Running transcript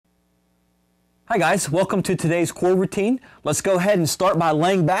Hi guys, welcome to today's core routine. Let's go ahead and start by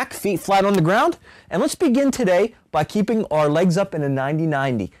laying back, feet flat on the ground. And let's begin today by keeping our legs up in a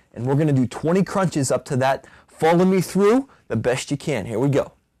 90-90. And we're gonna do 20 crunches up to that. Follow me through the best you can. Here we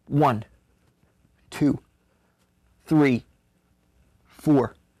go. 1, 2, 3,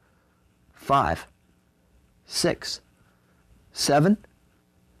 4, 5, 6, 7,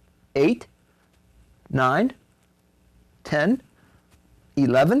 8, 9, 10,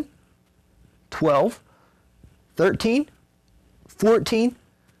 11, 12, 13, 14,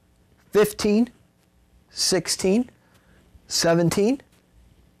 15, 16, 17,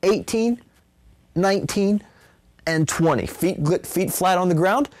 18, 19, and 20. Feet flat on the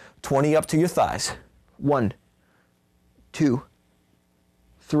ground, 20 up to your thighs. 1, 2,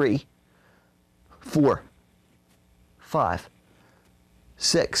 3, 4, 5,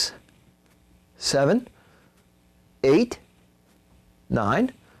 6, 7, 8,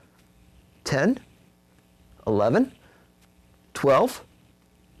 9, 10, 11, 12,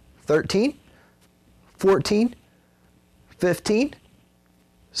 13, 14, 15,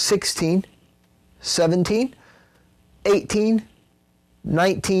 16, 17, 18,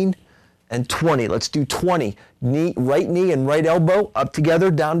 19, and 20. Let's do 20. Right knee and right elbow up together,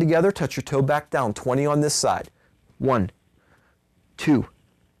 down together. Touch your toe back down. 20 on this side. 1, 2,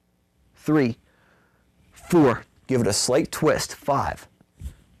 3, 4. Give it a slight twist. 5,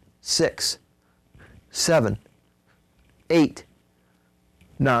 6, 7, 8,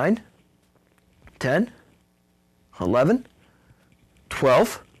 9, 10, 11,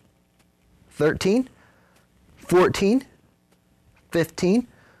 12, 13, 14, 15,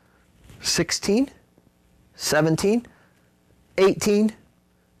 16, 17, 18,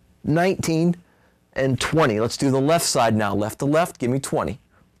 19, and 20. Let's do the left side now. Left to left, give me 20.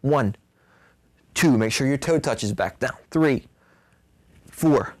 1, 2, make sure your toe touches back down. 3,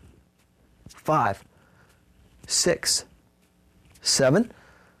 4, 5, 6, 7,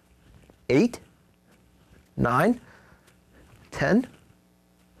 8, 9, 10,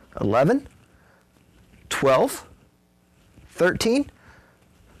 11, 12, 13,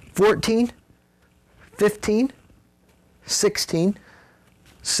 14, 15, 16,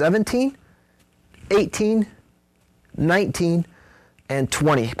 17, 18, 19, and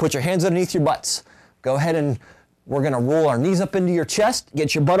 20. Put your hands underneath your butts. Go ahead and we're gonna roll our knees up into your chest,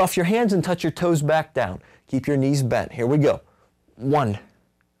 get your butt off your hands and touch your toes back down. Keep your knees bent. Here we go. 1,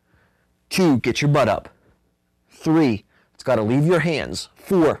 2, get your butt up. 3, it's gotta leave your hands.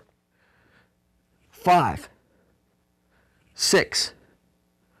 4, 5, 6,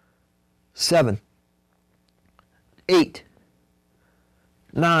 7, 8,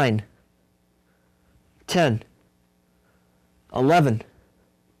 9, 10, 11,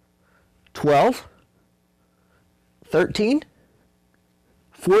 12, 13,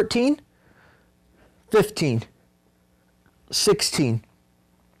 14, 15, 16,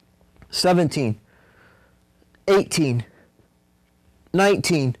 17, 18,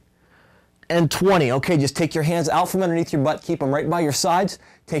 19, and 20. Okay, just take your hands out from underneath your butt. Keep them right by your sides.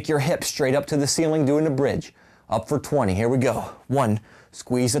 Take your hips straight up to the ceiling, doing a bridge. Up for 20. Here we go. 1,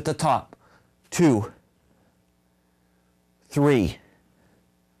 squeeze at the top. 2, 3,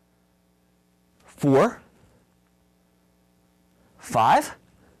 4, 5,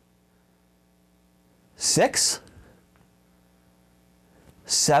 6,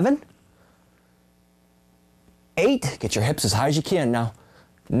 7, 8, get your hips as high as you can now.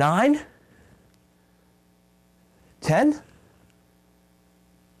 9, 10,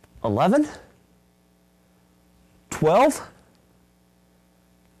 11, 12,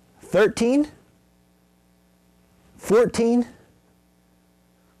 13, 14,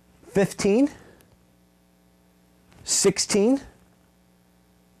 15, 16,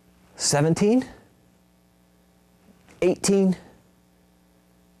 17, 18,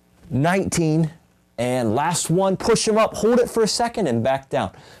 19, and last one, push them up, hold it for a second and back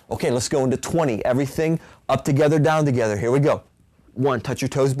down. Okay, let's go into 20. Everything up together, down together. Here we go. 1, touch your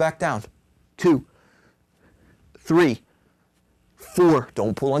toes back down. 2, 3, 4,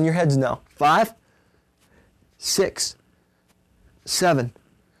 don't pull on your heads now. 5, 6, 7,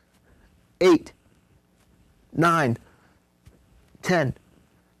 8, 9, 10,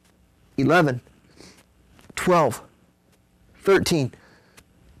 11, 12, 13,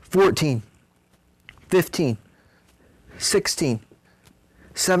 14, 15, 16,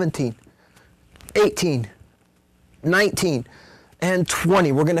 17, 18, 19, and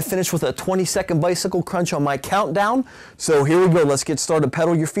 20. We're gonna finish with a 20-second bicycle crunch on my countdown. So here we go, let's get started.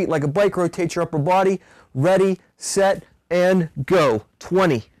 Pedal your feet like a bike, rotate your upper body. Ready, set, and go.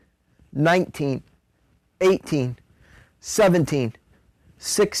 20, 19, 18, 17,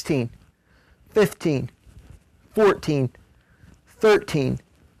 16, 15, 14, 13,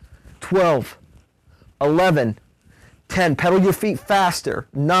 12, 11, 10. Pedal your feet faster.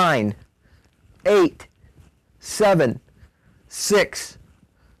 9, 8, 7, 6,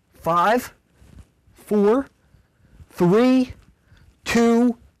 5, 4, 3,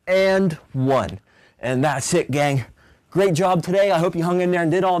 2, and 1. And that's it, gang. Great job today. I hope you hung in there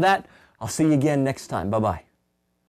and did all that. I'll see you again next time. Bye-bye.